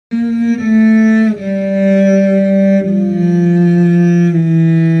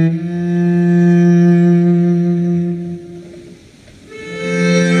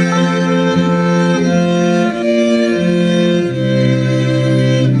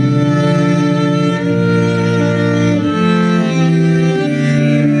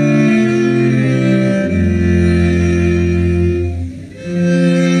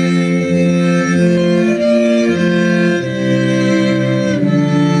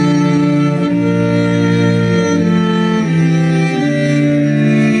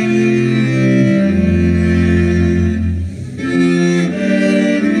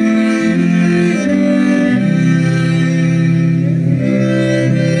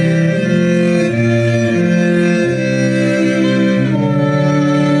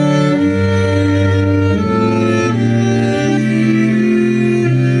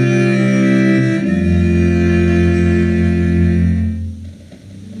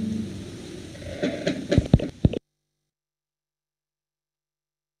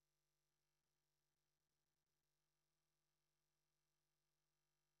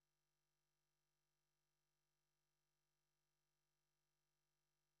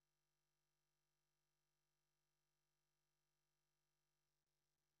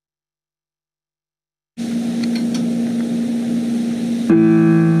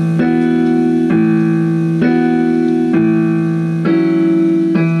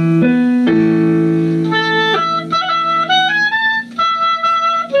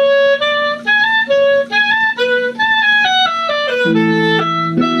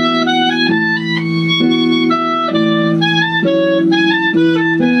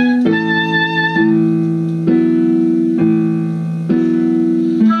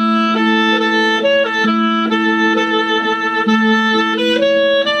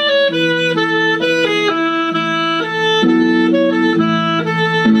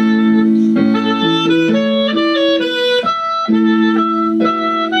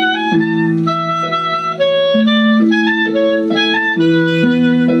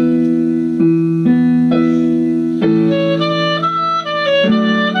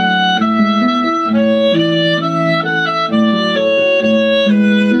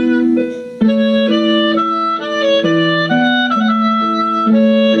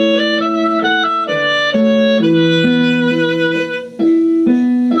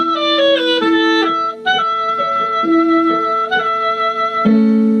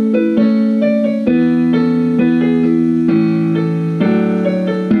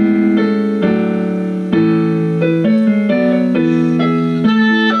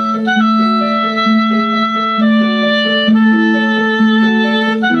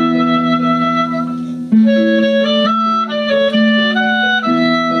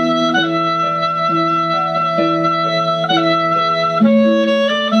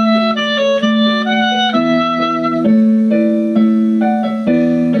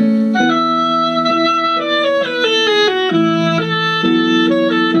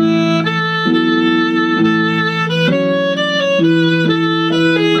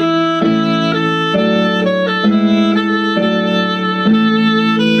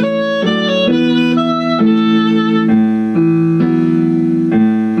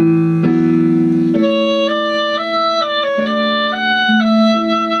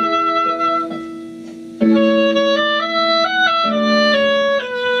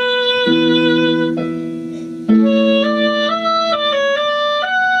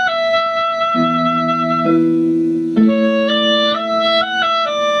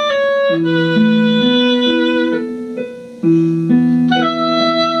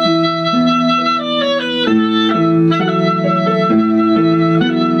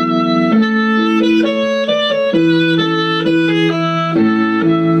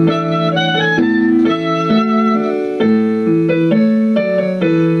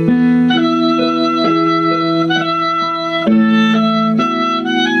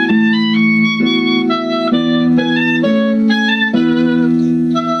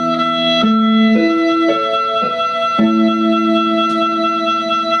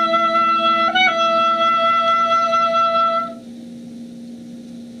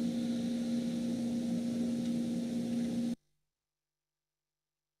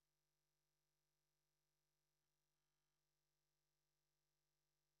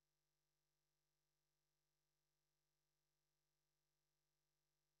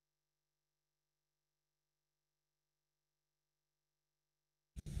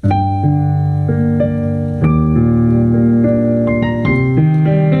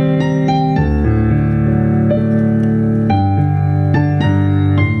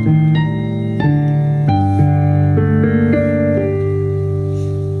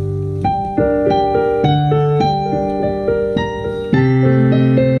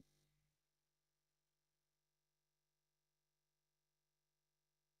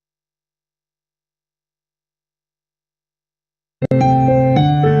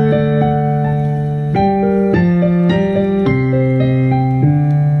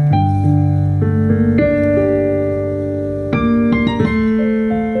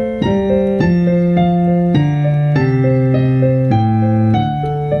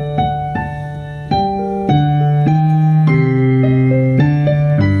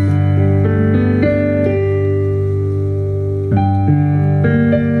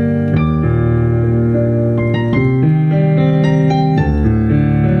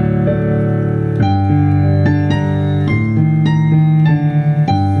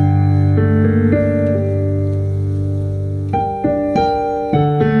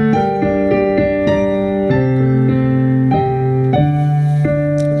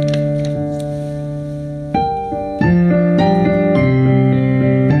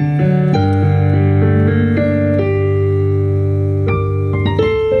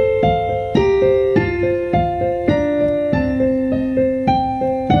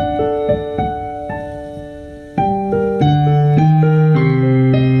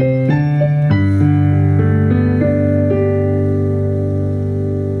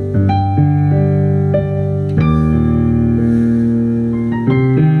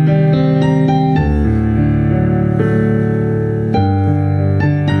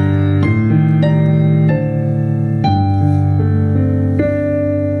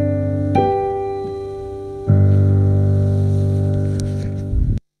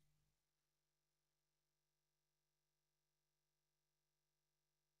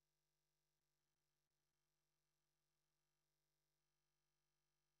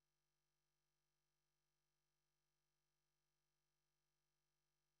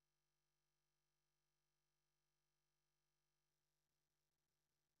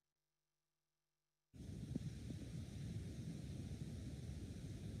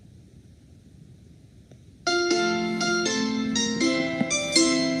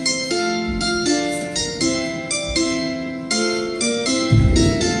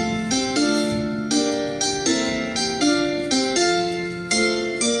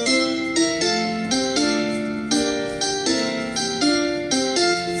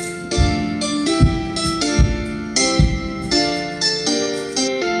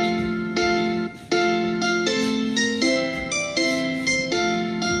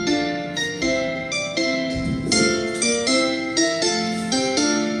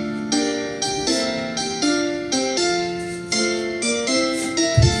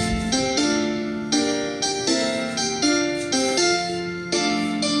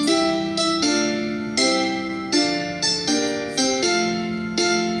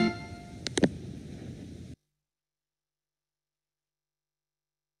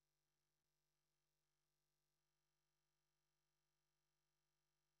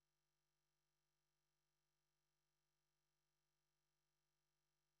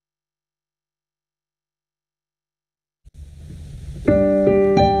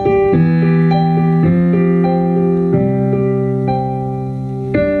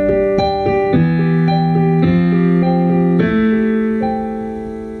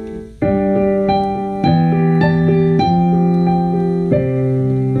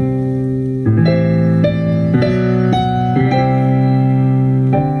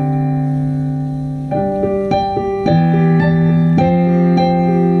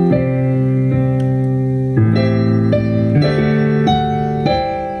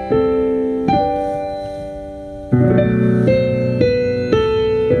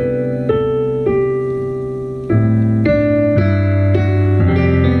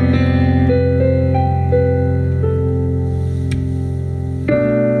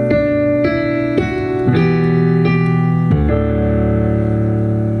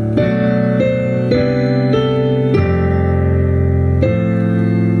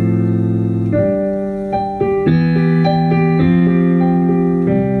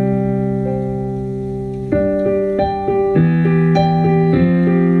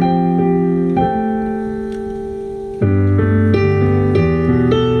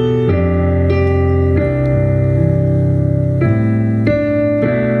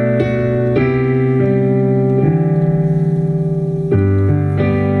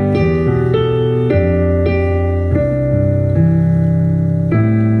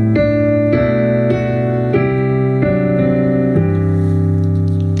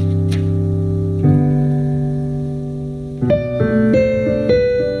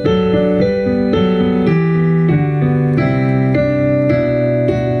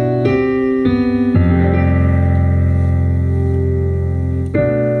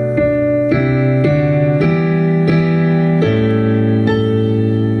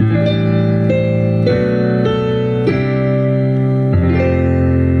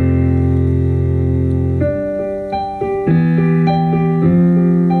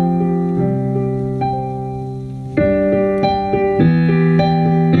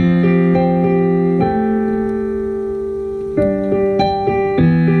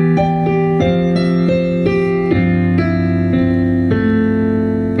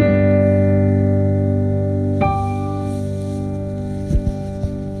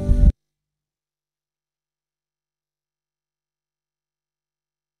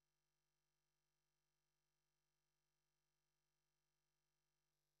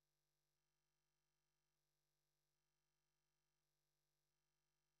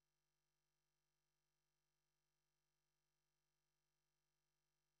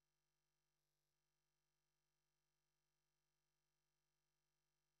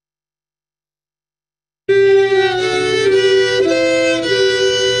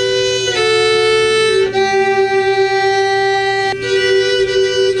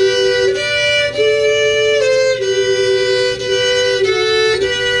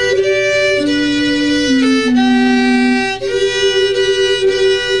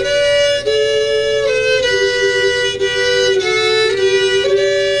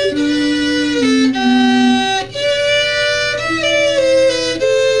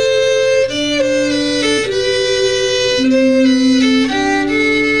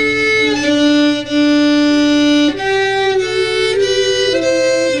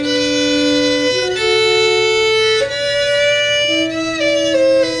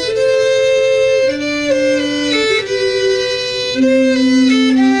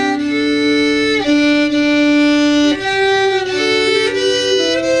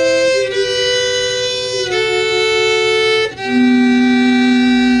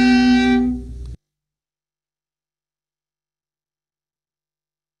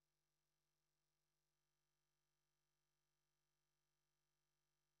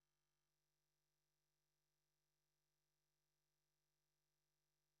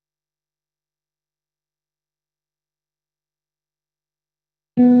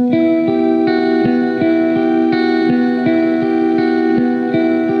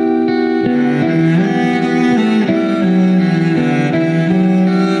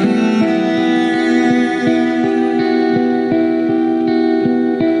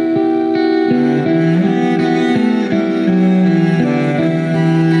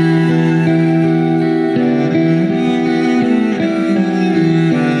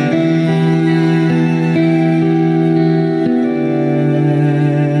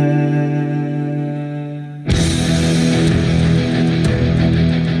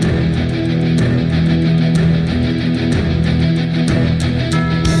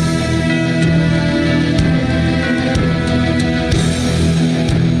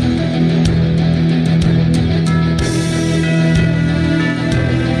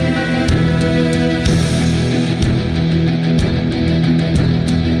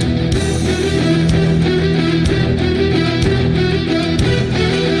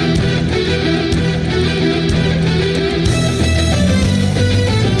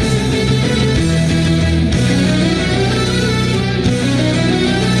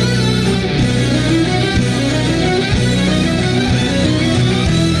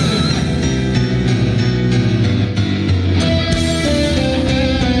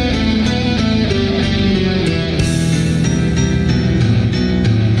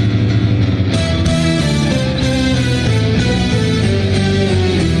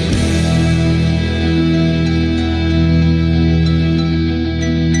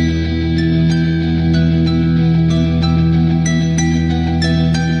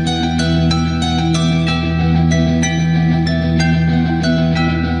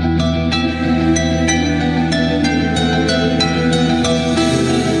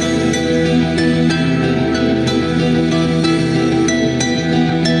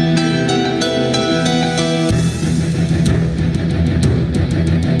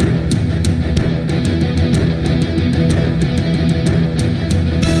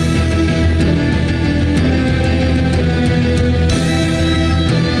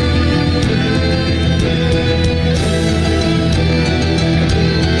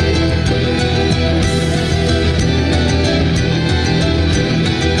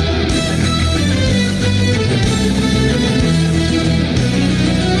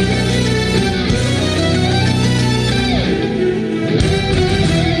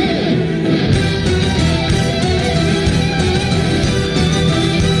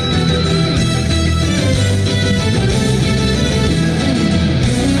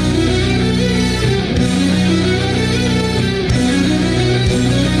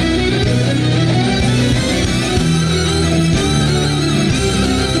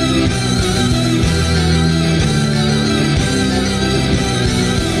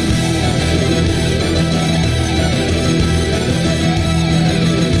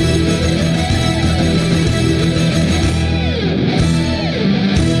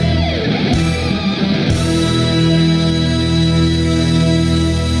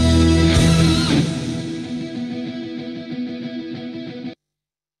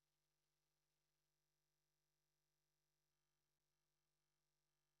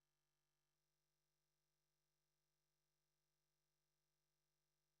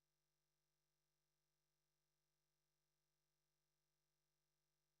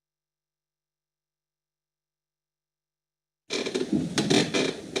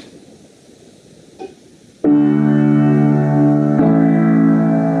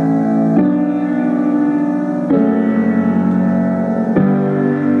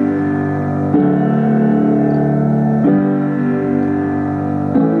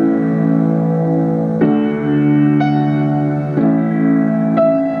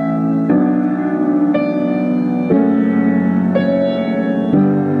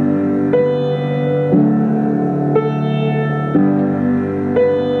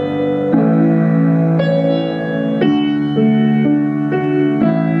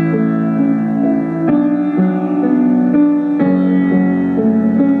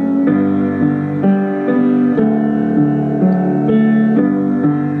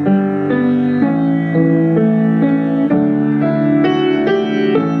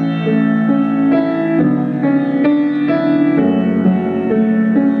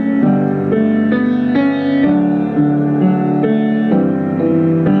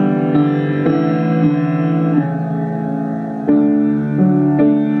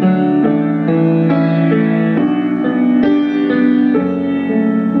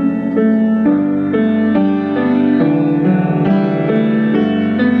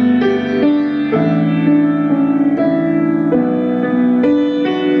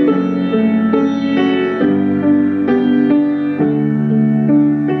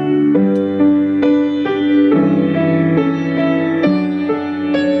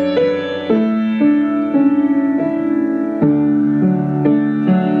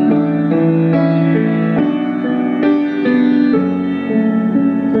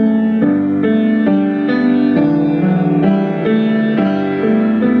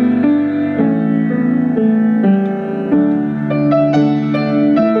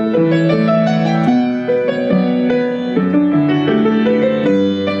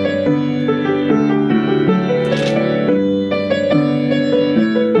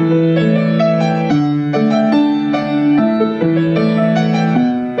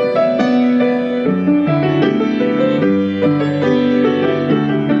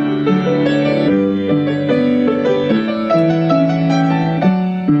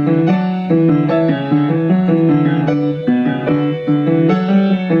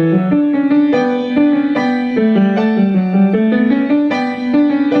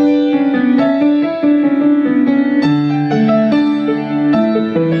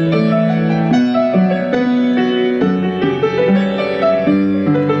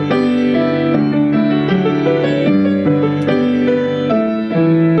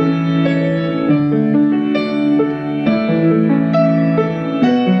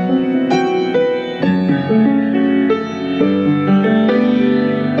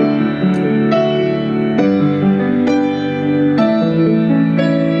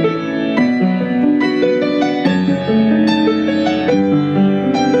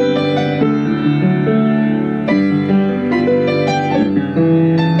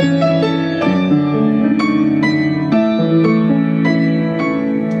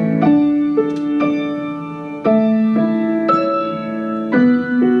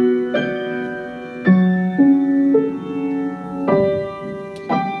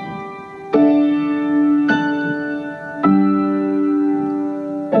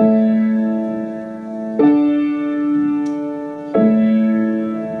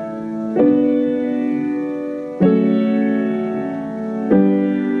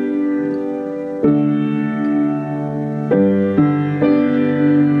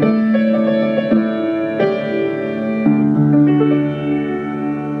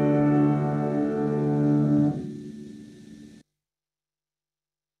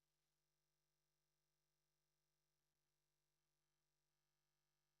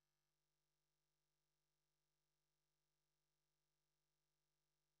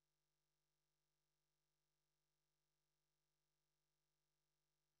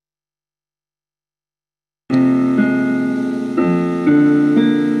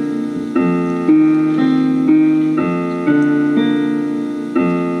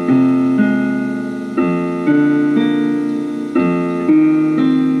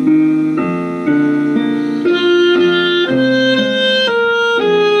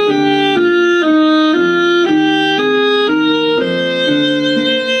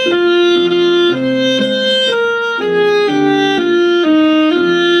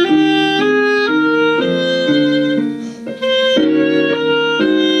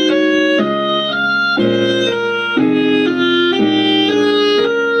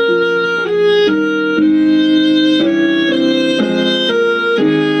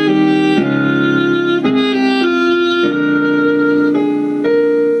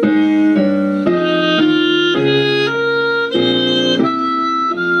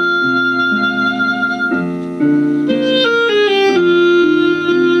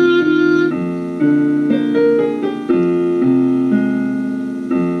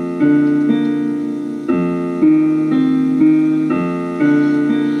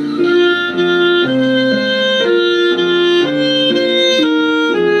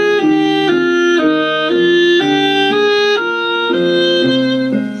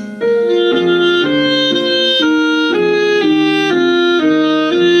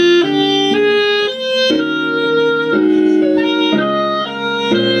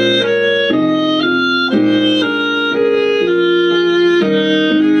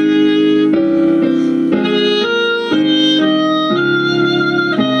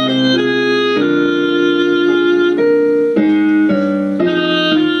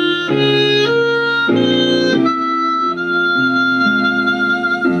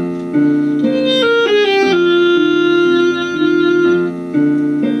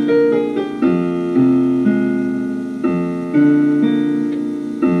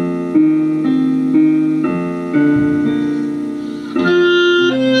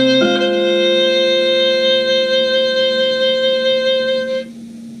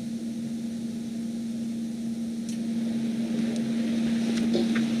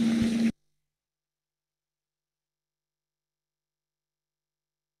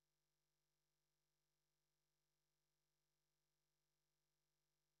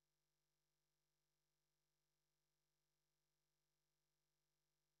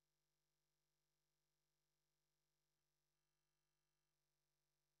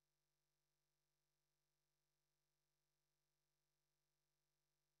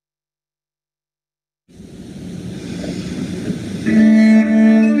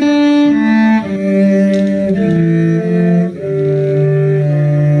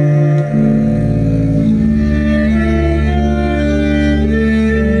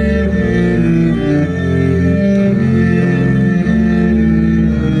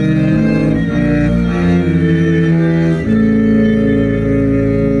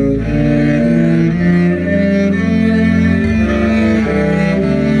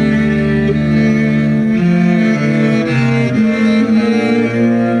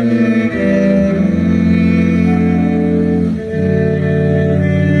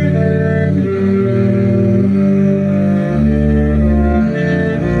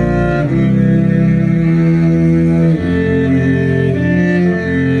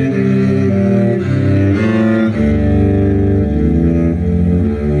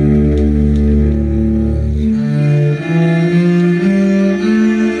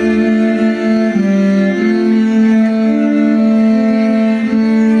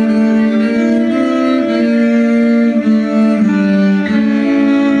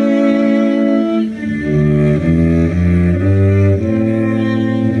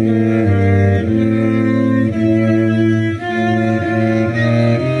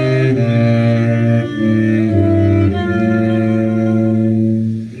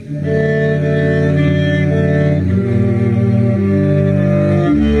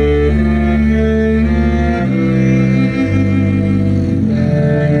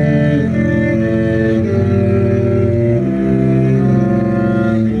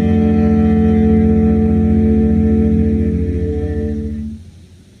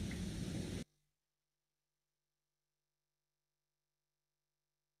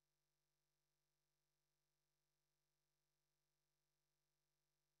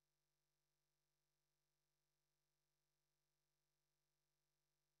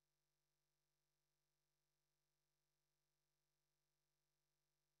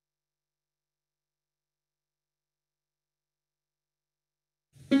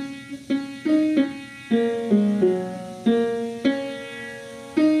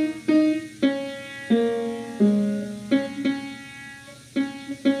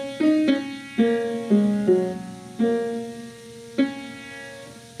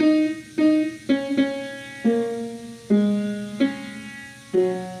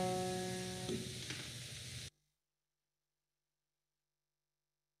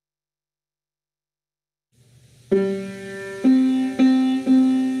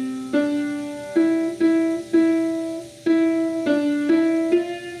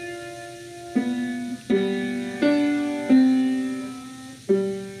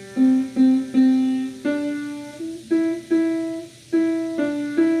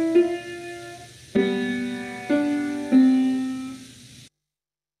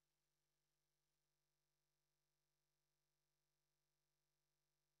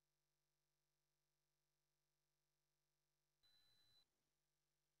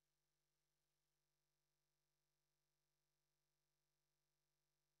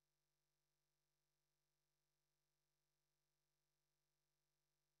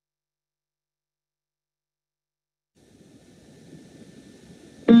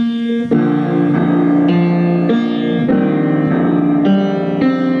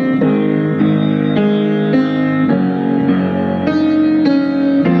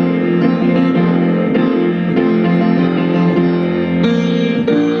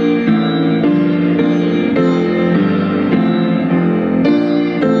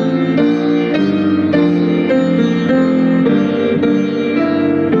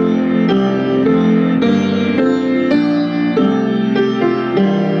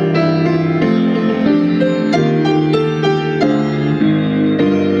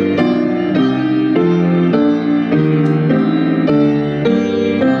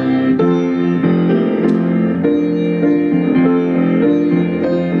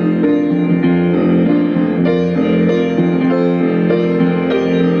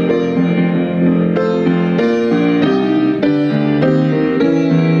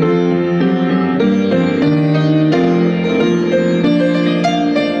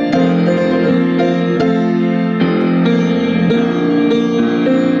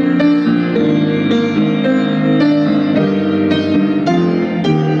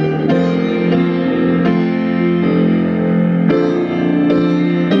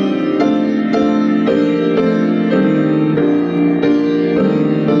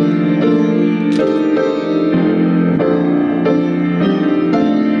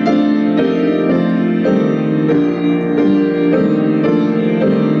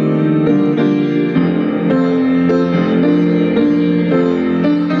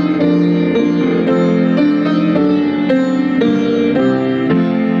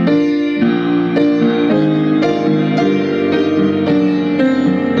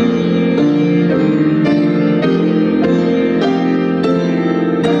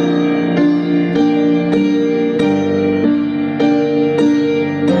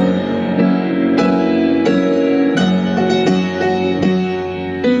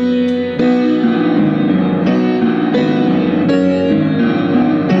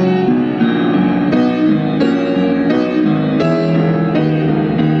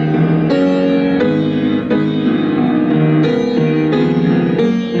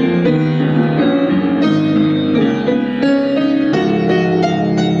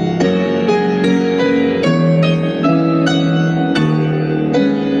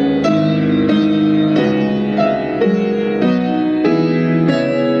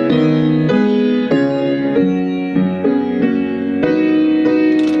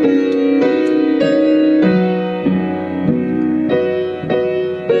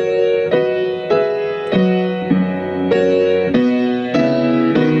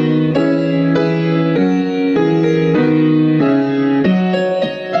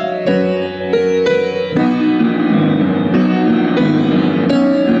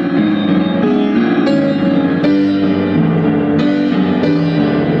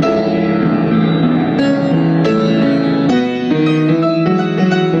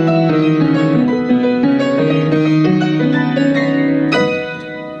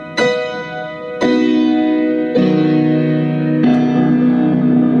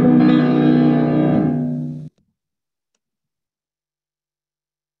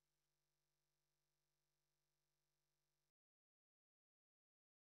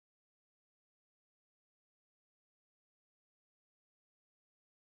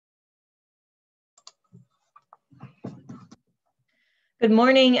Good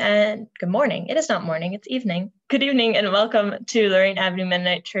morning and good morning. It is not morning, it's evening. Good evening and welcome to Lorraine Avenue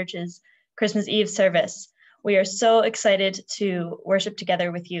Mennonite Church's Christmas Eve service. We are so excited to worship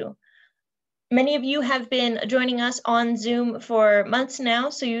together with you. Many of you have been joining us on Zoom for months now,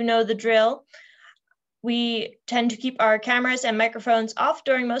 so you know the drill. We tend to keep our cameras and microphones off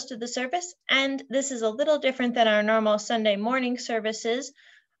during most of the service, and this is a little different than our normal Sunday morning services.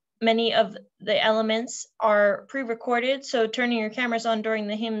 Many of the elements are pre-recorded, so turning your cameras on during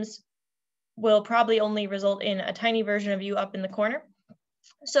the hymns will probably only result in a tiny version of you up in the corner.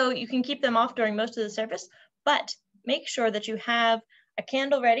 So you can keep them off during most of the service, but make sure that you have a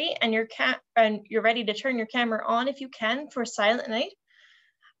candle ready and you're ready to turn your camera on if you can for Silent Night.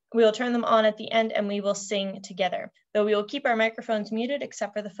 We'll turn them on at the end and we will sing together, though we will keep our microphones muted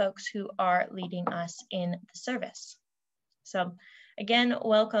except for the folks who are leading us in the service. So again,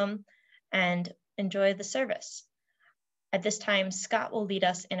 welcome and enjoy the service. At this time, Scott will lead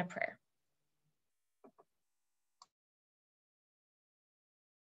us in a prayer.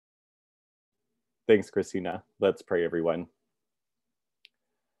 Thanks, Christina. Let's pray, everyone.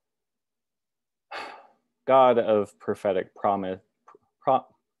 God of prophetic promise,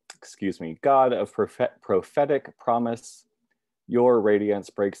 God of prophetic promise, your radiance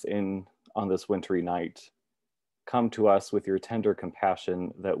breaks in on this wintry night. come to us with your tender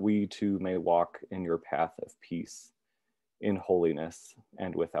compassion, that we too may walk in your path of peace, in holiness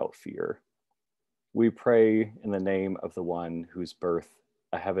and without fear. We pray in the name of the one whose birth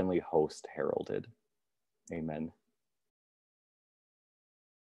a heavenly host heralded. Amen.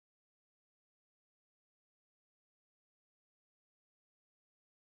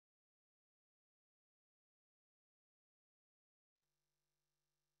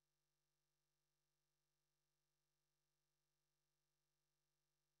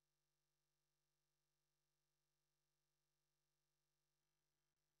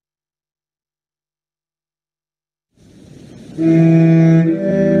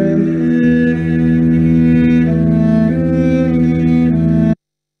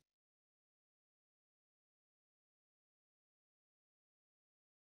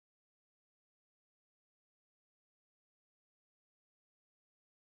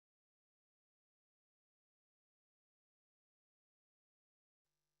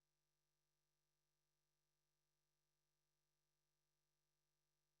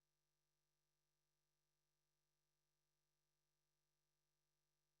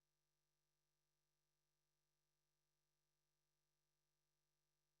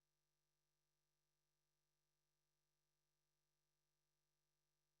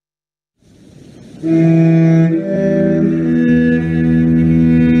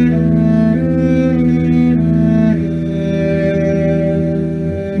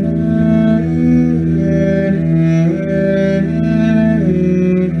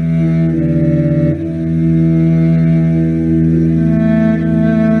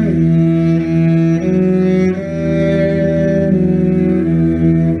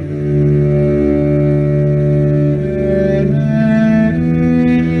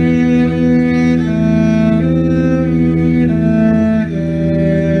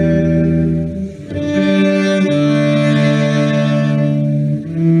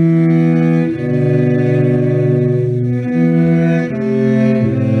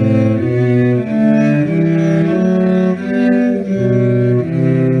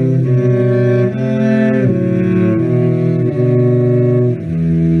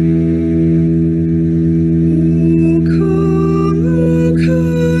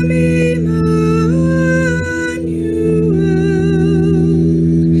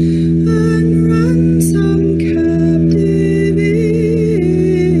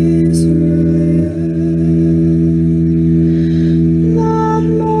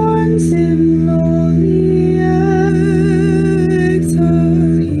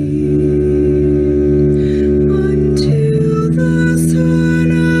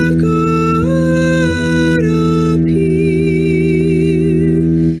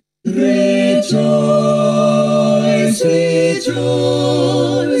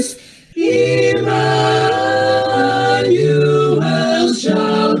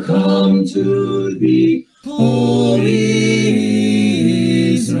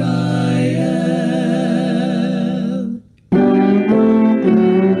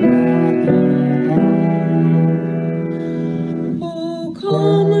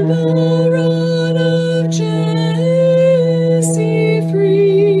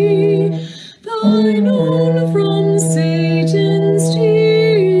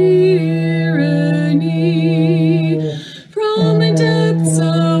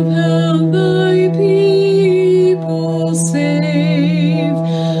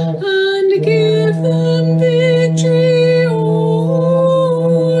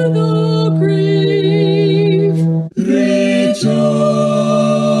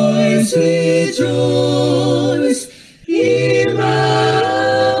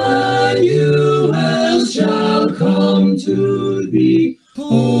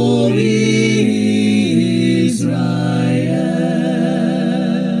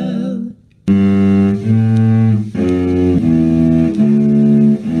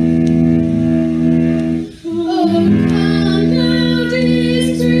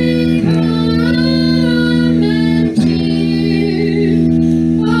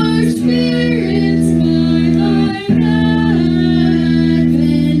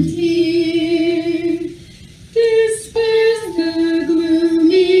 Disperse the gloom.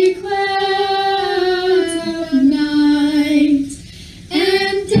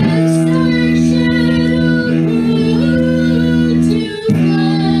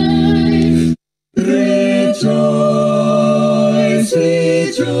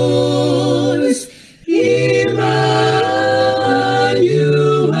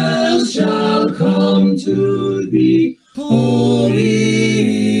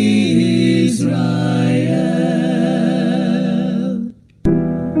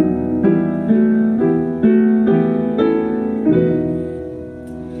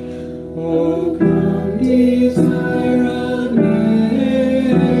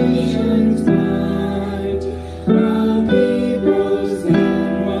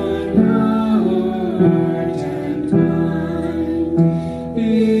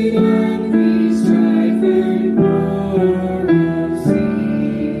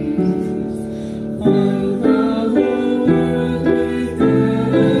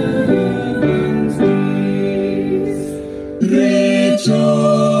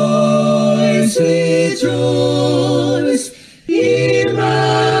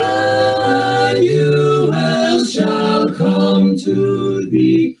 to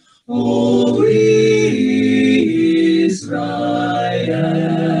thee, O Israel.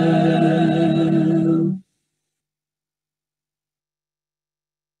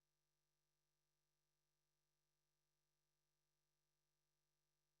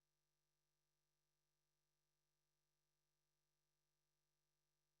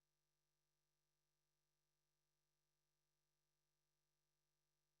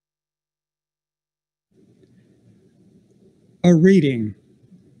 A reading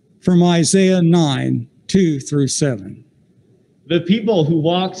from Isaiah 9, 2 through 7. The people who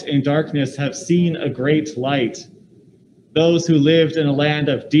walked in darkness have seen a great light. Those who lived in a land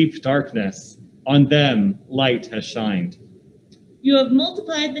of deep darkness, on them light has shined. You have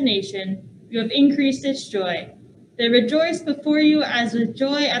multiplied the nation, you have increased its joy. They rejoice before you as with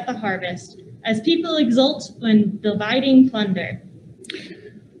joy at the harvest, as people exult when dividing plunder.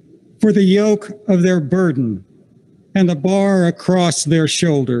 For the yoke of their burden and the bar across their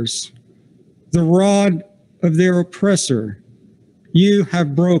shoulders, the rod of their oppressor, you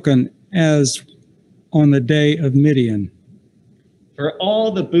have broken as on the day of Midian. For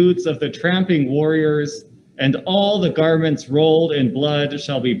all the boots of the tramping warriors and all the garments rolled in blood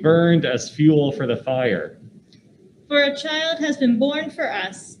shall be burned as fuel for the fire. For a child has been born for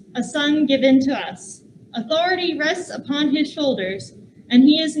us, a son given to us. Authority rests upon his shoulders, and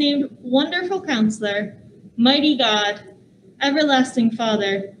he is named Wonderful Counselor, Mighty God, Everlasting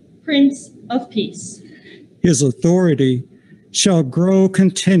Father, Prince of Peace. His authority shall grow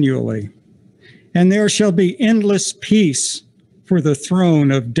continually, and there shall be endless peace for the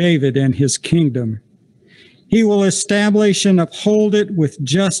throne of David and his kingdom. He will establish and uphold it with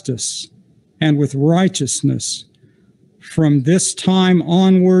justice and with righteousness from this time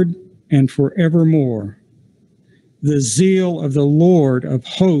onward and forevermore. The zeal of the Lord of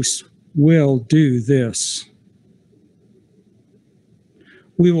hosts will do this.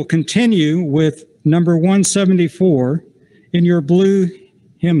 We will continue with number 174 in your blue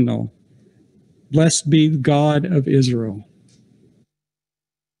hymnal, Blessed Be God of Israel.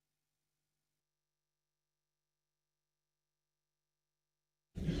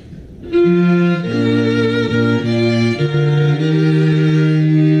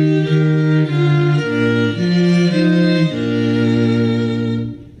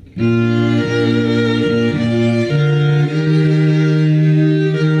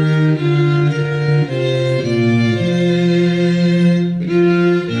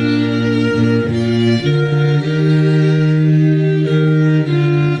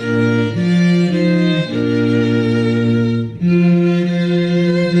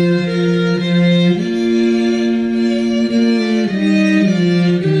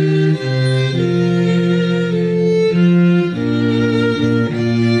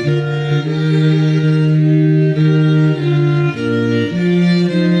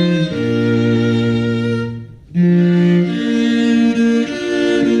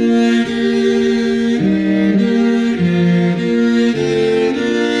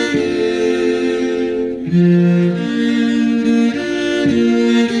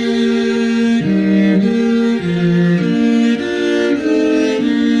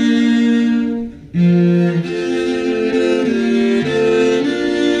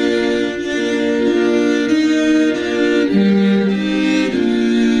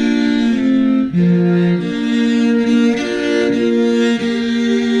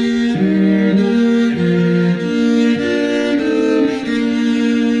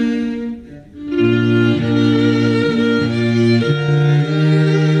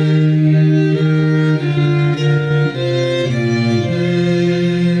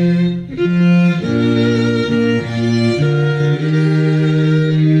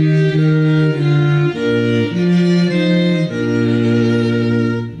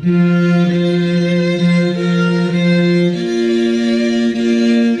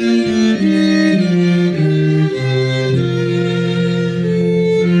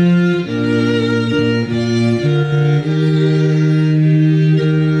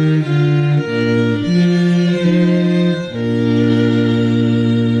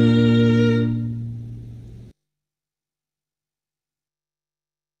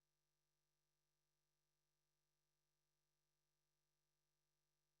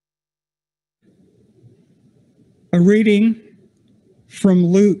 A reading from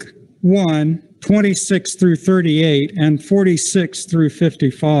Luke 1, 26 through 38 and 46 through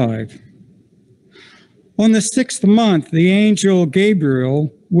 55. On the 6th month, the angel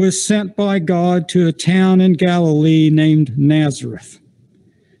Gabriel was sent by God to a town in Galilee named Nazareth,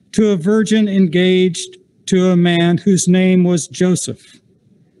 to a virgin engaged to a man whose name was Joseph,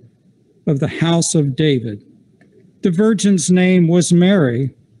 of the house of David. The virgin's name was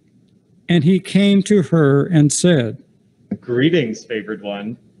Mary, and he came to her and said, "Greetings, favored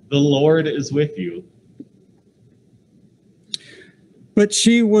one. The Lord is with you." But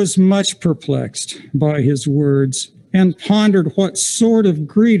she was much perplexed by his words and pondered what sort of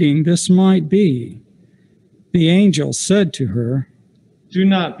greeting this might be. The angel said to her, "Do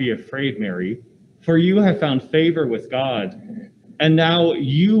not be afraid, Mary, for you have found favor with God. And now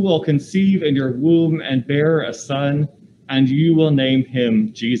you will conceive in your womb and bear a son, and you will name him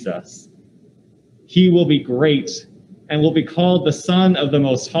Jesus. He will be great and will be called the Son of the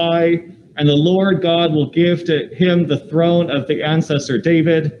Most High, and the Lord God will give to him the throne of the ancestor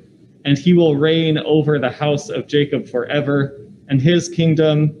David, and he will reign over the house of Jacob forever, and his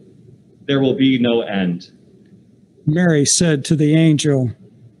kingdom there will be no end." Mary said to the angel,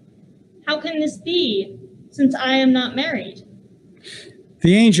 "How can this be, since I am not married?"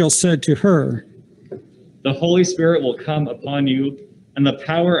 The angel said to her, "The Holy Spirit will come upon you, and the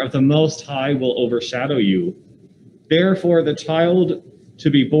power of the Most High will overshadow you. Therefore, the child to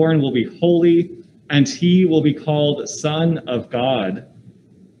be born will be holy, and he will be called Son of God.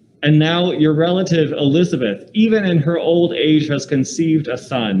 And now your relative Elizabeth, even in her old age, has conceived a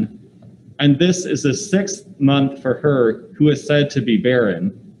son, and this is the 6th month for her who is said to be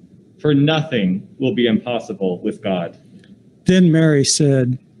barren, for nothing will be impossible with God." Then Mary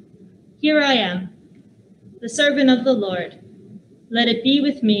said, "Here I am, the servant of the Lord. Let it be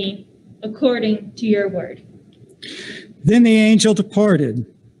with me according to your word." Then the angel departed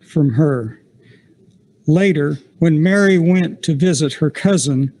from her. Later, when Mary went to visit her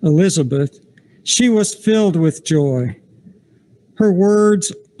cousin Elizabeth, she was filled with joy. Her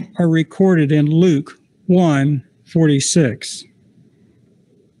words are recorded in Luke 1:46.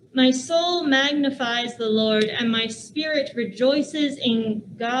 "My soul magnifies the Lord, and my spirit rejoices in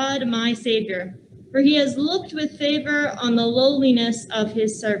God my Savior, for he has looked with favor on the lowliness of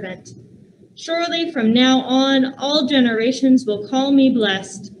his servant. Surely from now on all generations will call me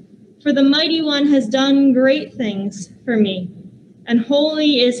blessed, for the Mighty One has done great things for me, and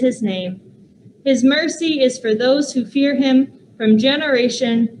holy is his name. His mercy is for those who fear him from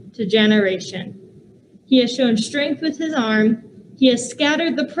generation to generation. He has shown strength with his arm. He has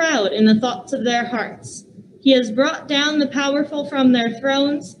scattered the proud in the thoughts of their hearts. He has brought down the powerful from their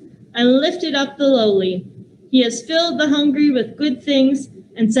thrones and lifted up the lowly. He has filled the hungry with good things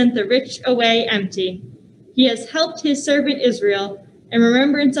and sent the rich away empty. He has helped his servant Israel in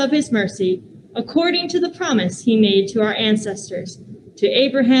remembrance of his mercy, according to the promise he made to our ancestors, to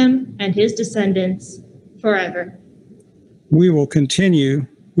Abraham and his descendants forever." We will continue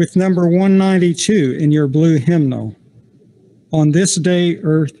with number 192 in your blue hymnal. On this day,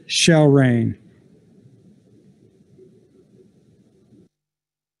 earth shall reign.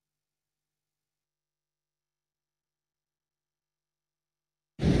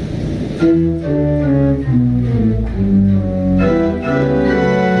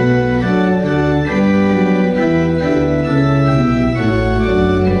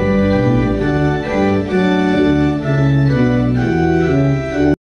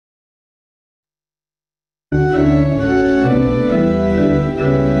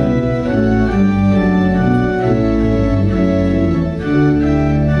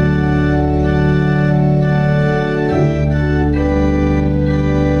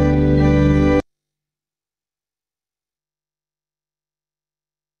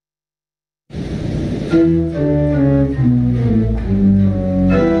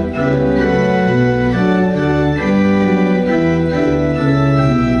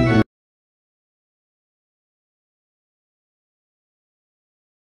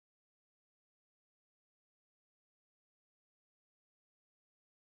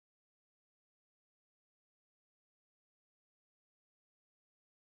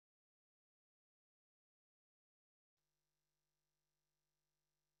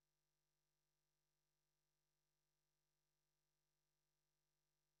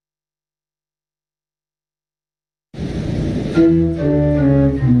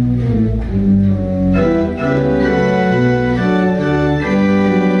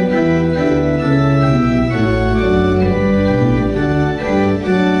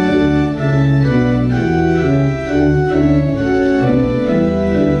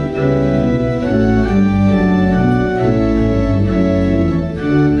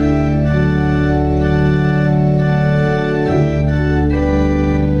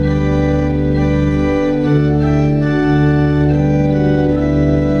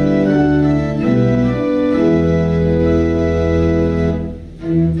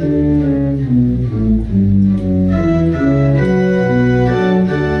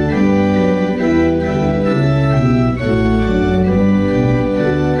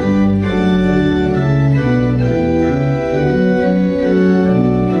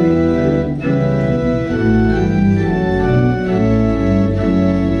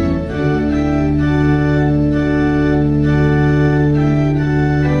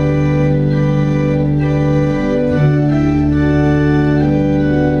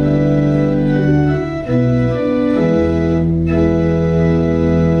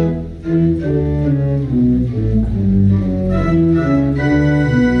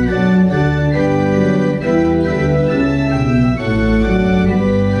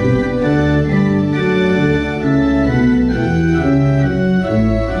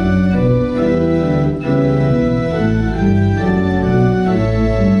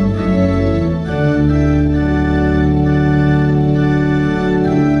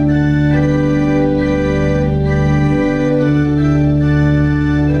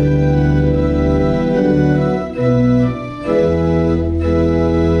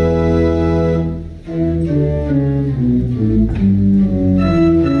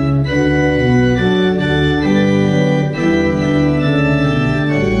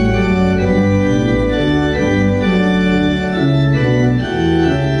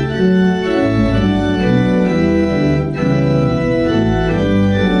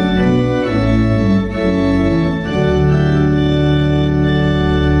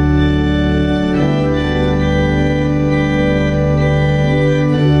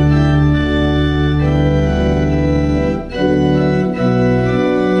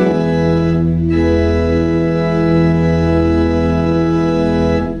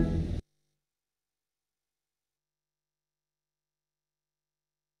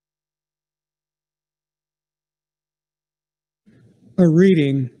 A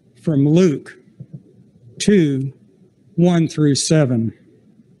reading from Luke 2, 1 through 7.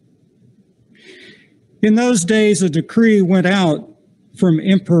 In those days, a decree went out from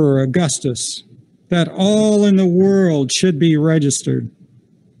Emperor Augustus that all in the world should be registered.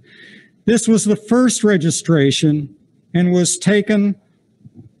 This was the first registration and was taken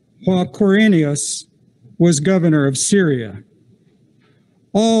while Quirinius was governor of Syria.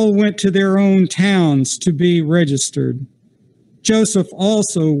 All went to their own towns to be registered. Joseph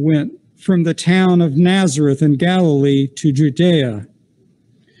also went from the town of Nazareth in Galilee to Judea,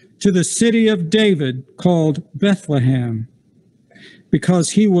 to the city of David called Bethlehem, because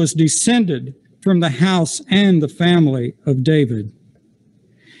he was descended from the house and the family of David.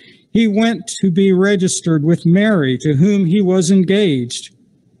 He went to be registered with Mary, to whom he was engaged,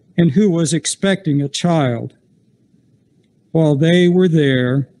 and who was expecting a child. While they were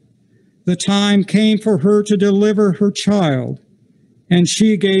there, the time came for her to deliver her child, and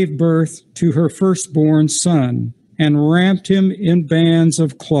she gave birth to her firstborn son, and wrapped him in bands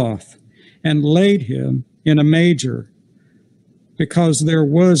of cloth, and laid him in a manger, because there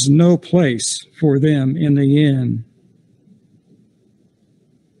was no place for them in the inn.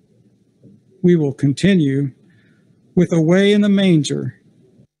 We will continue with Away in the Manger.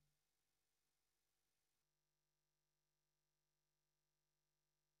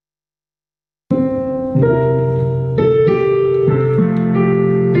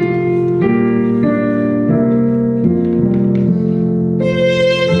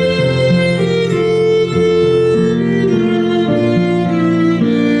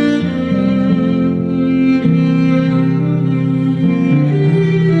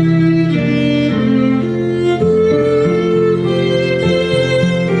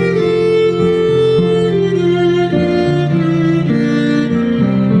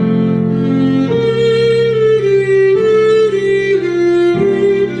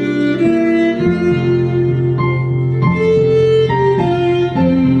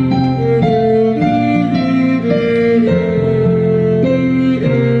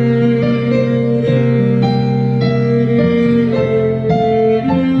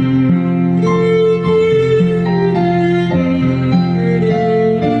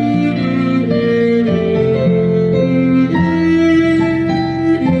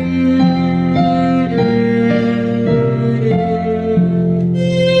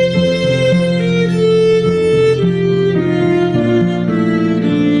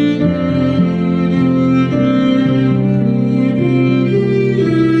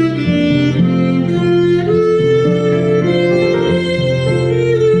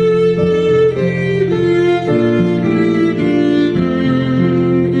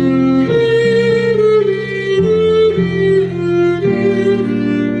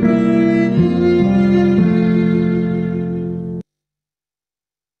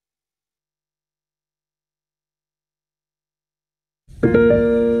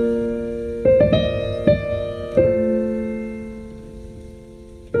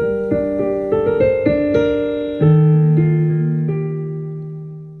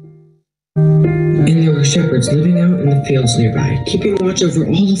 Shepherds living out in the fields nearby, keeping watch over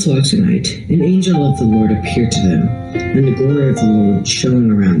all the flocks at night. An angel of the Lord appeared to them, and the glory of the Lord shone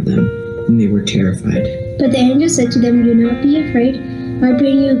around them, and they were terrified. But the angel said to them, "Do not be afraid. I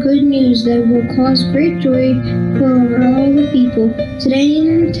bring you good news that will cause great joy for all the people. Today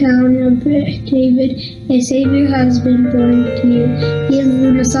in the town of David, a Savior has been born to you. He is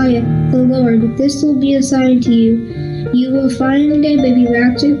the Messiah, the Lord. This will be a sign to you. You will find a baby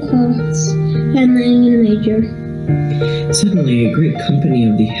wrapped in cloths and laying in a manger." Suddenly a great company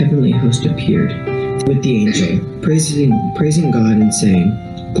of the heavenly host appeared with the angel, praising God and saying,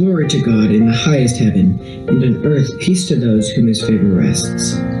 "Glory to God in the highest heaven, and on earth peace to those whom his favor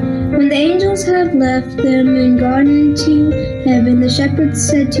rests." When the angels had left them and gone into heaven, the shepherds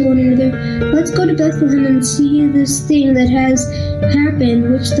said to one another, "Let's go to Bethlehem and see this thing that has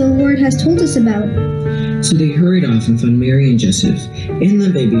happened, which the Lord has told us about." So they hurried off and found Mary and Joseph, and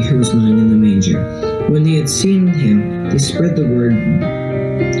the baby who was lying in the manger. When they had seen him, they spread the word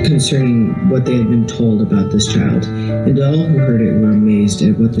concerning what they had been told about this child, and all who heard it were amazed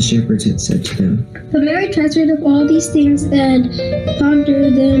at what the shepherds had said to them. But Mary treasured up all these things and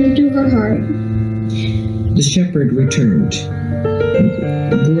pondered them to her heart. The shepherd returned,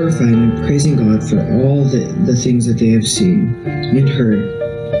 glorifying and praising God for all the things that they have seen and heard,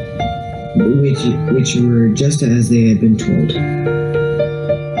 which were just as they had been told.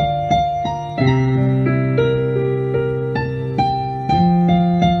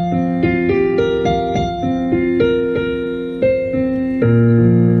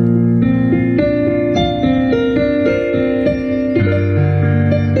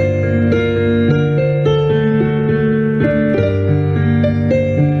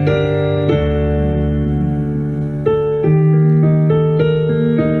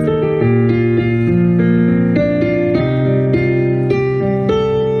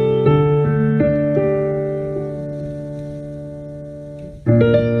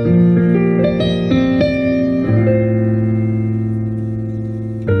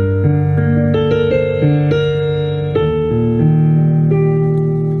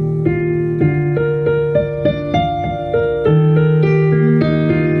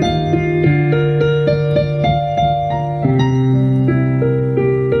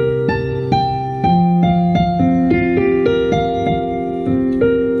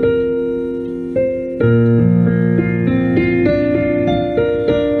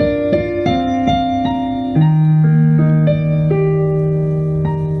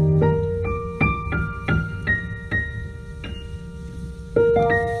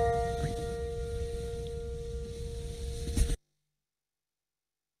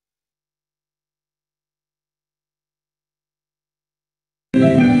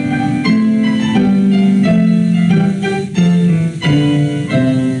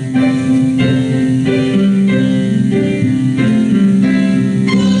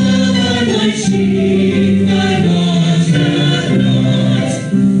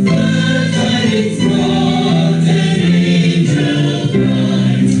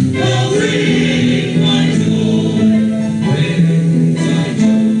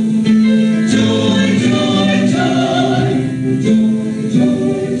 joy, joy.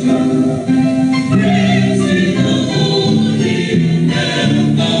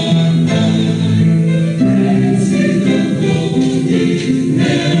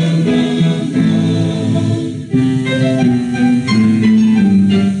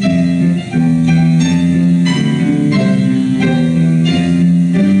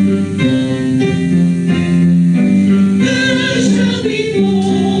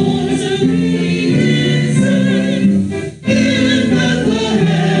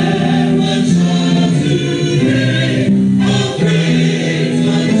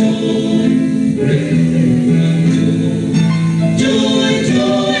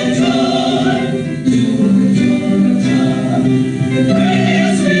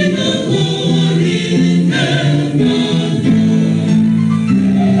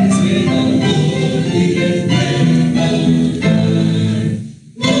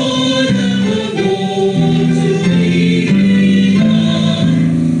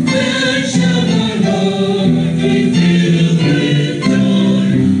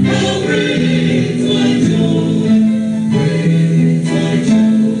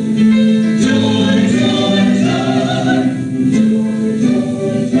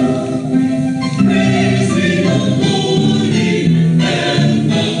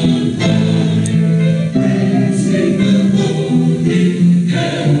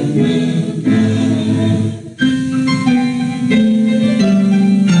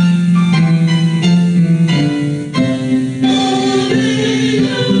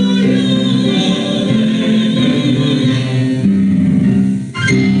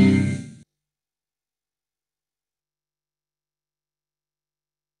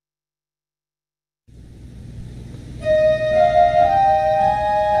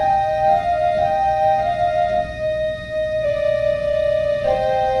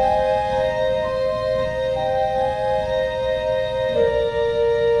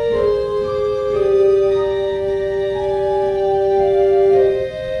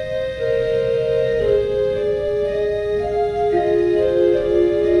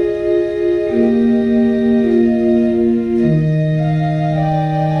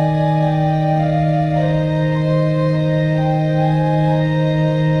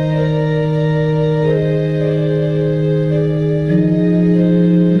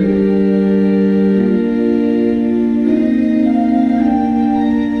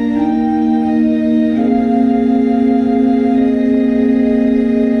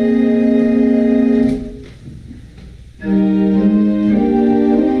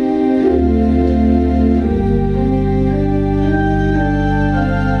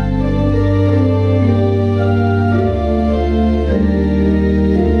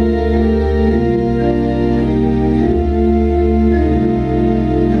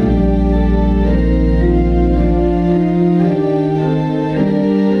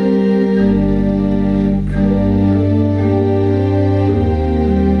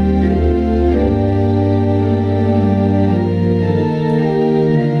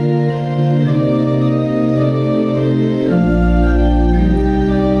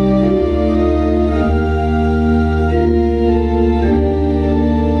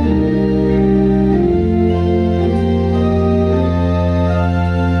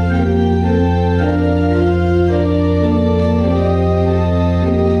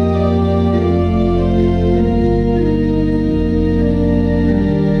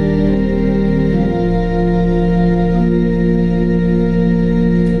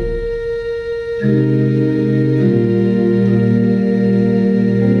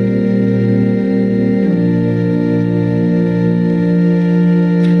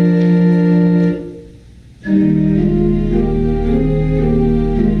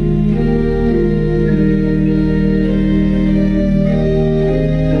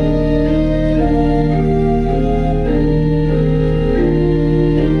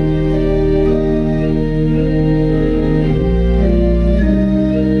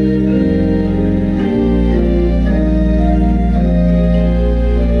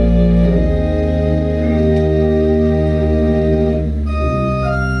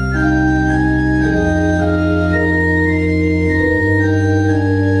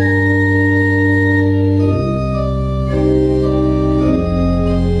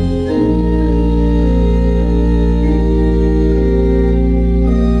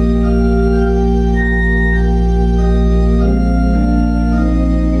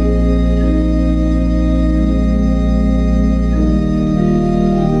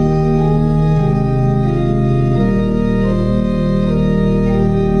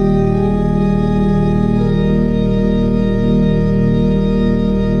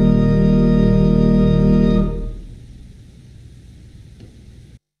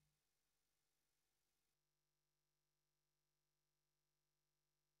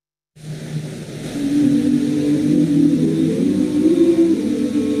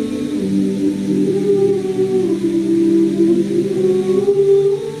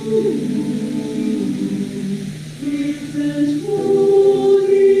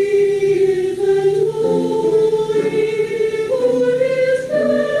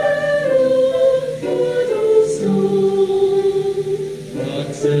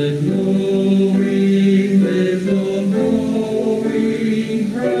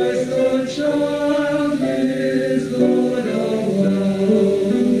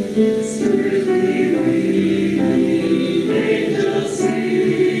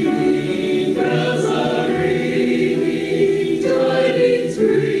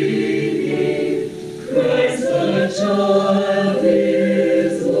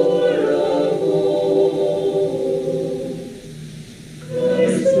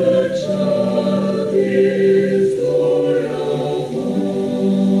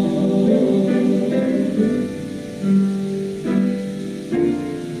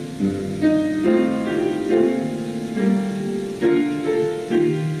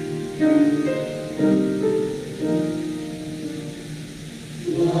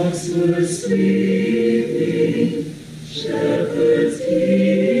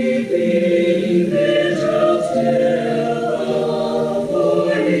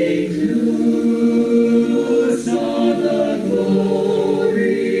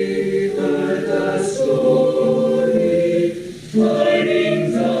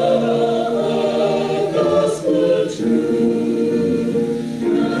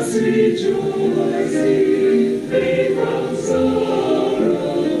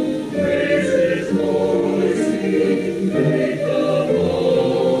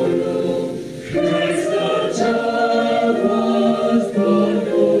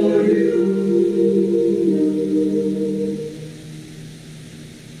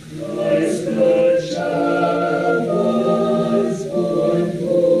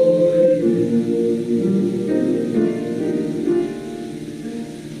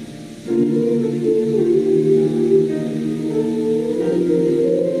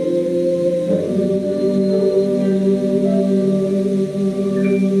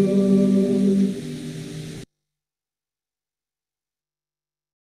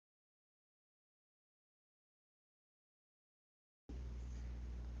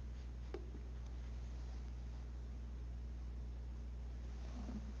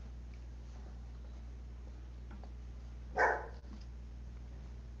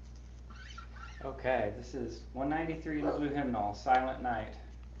 Okay, this is 193 in the Blue Hymnal, Silent Night.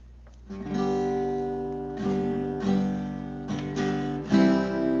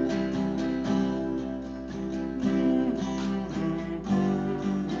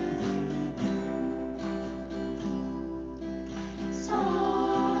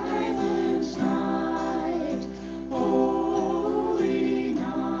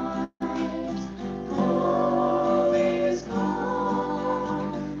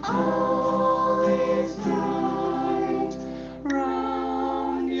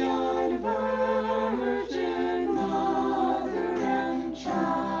 Round yon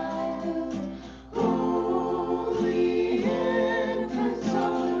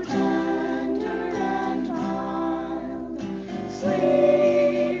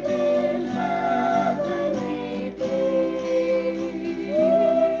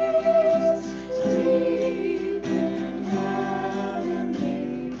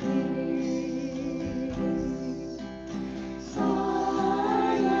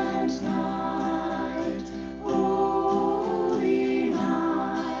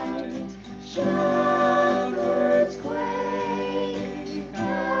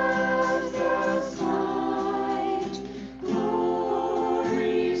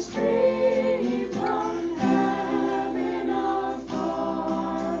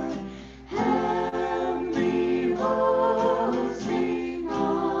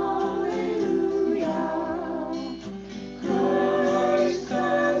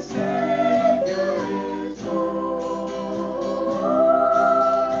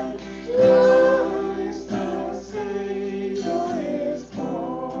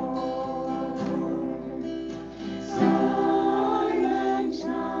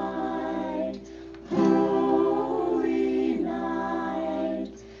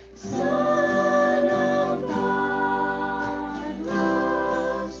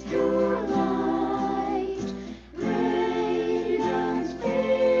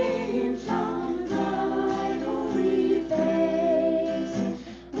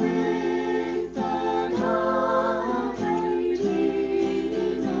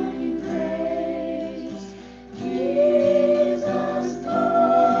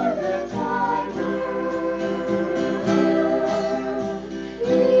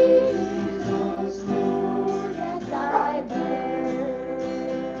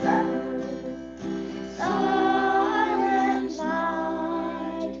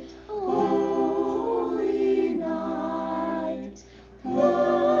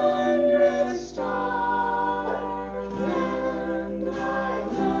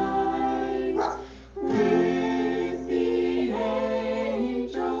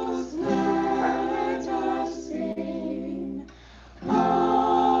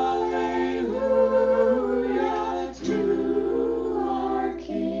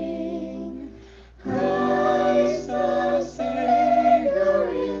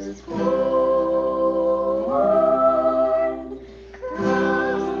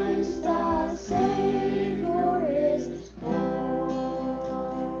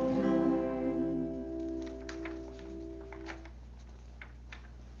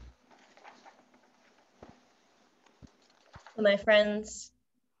My friends,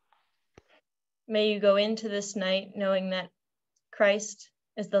 may you go into this night knowing that Christ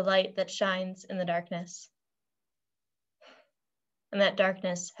is the light that shines in the darkness, and that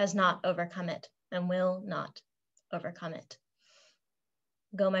darkness has not overcome it and will not overcome it.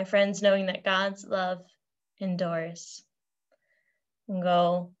 Go, my friends, knowing that God's love endures.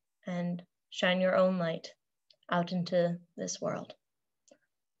 Go and shine your own light out into this world.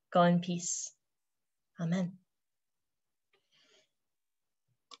 Go in peace. Amen.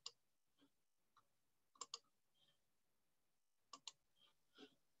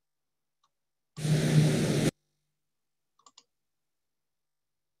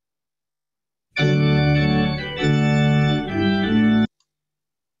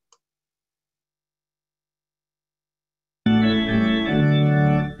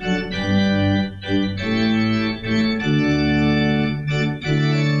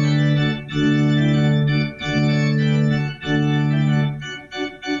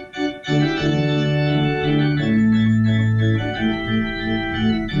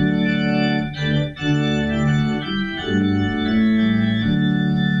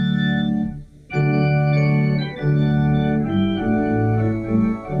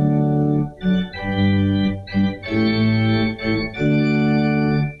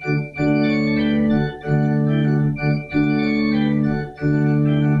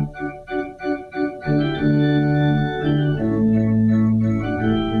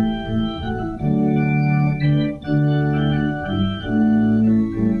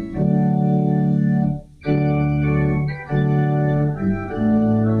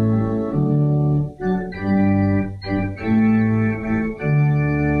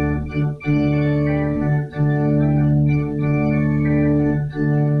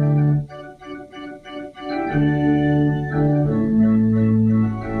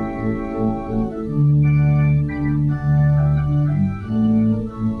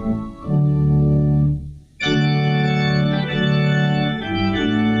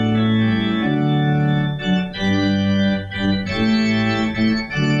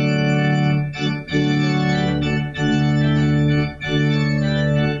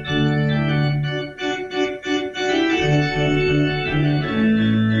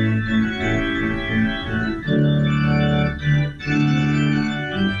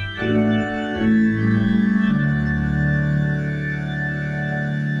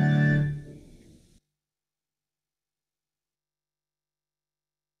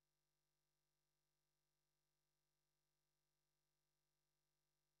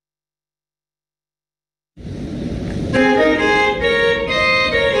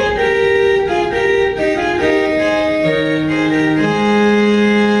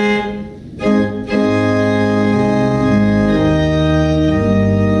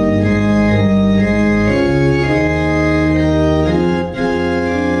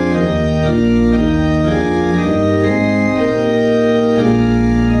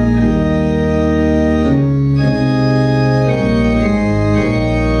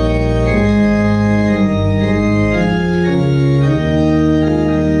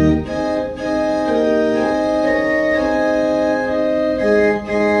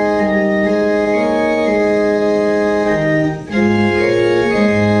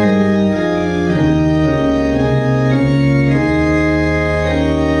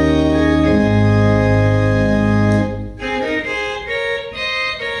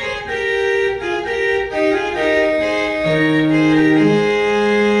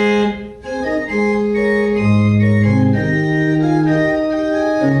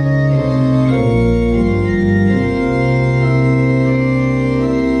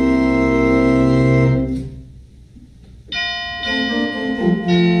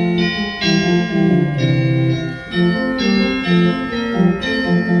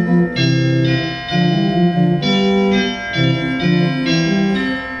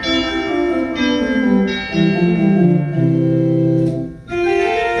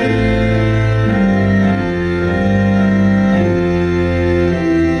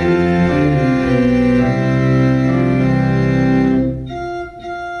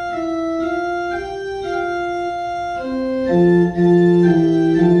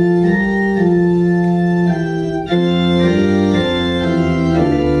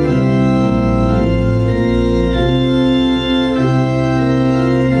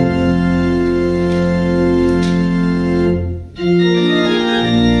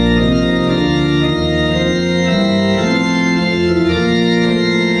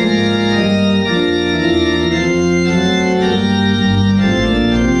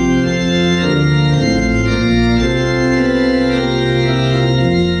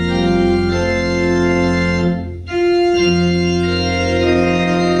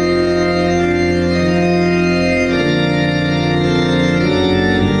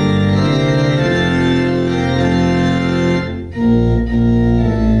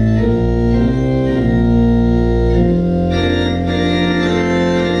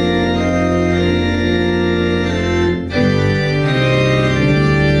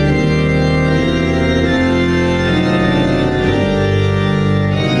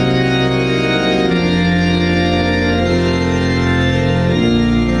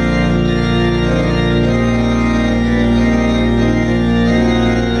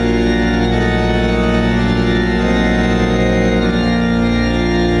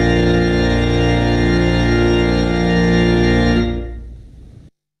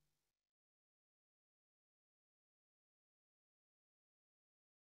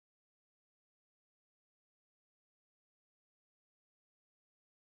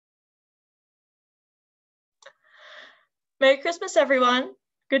 Merry Christmas, everyone.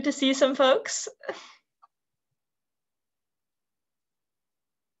 Good to see some folks.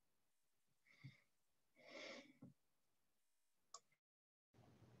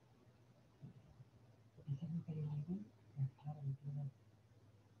 Is everybody leaving? Or how are we doing?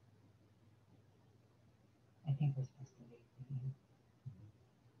 I think we're supposed to leave.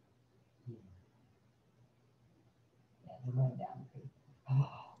 Yeah, the rundown.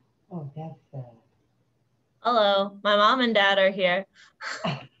 Oh, that's Hello, my mom and dad are here.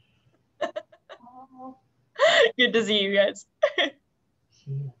 oh, Good to see you guys.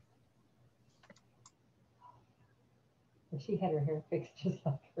 she is. But she had her hair fixed just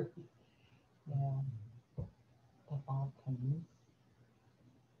like hers. Yeah. The bald pins.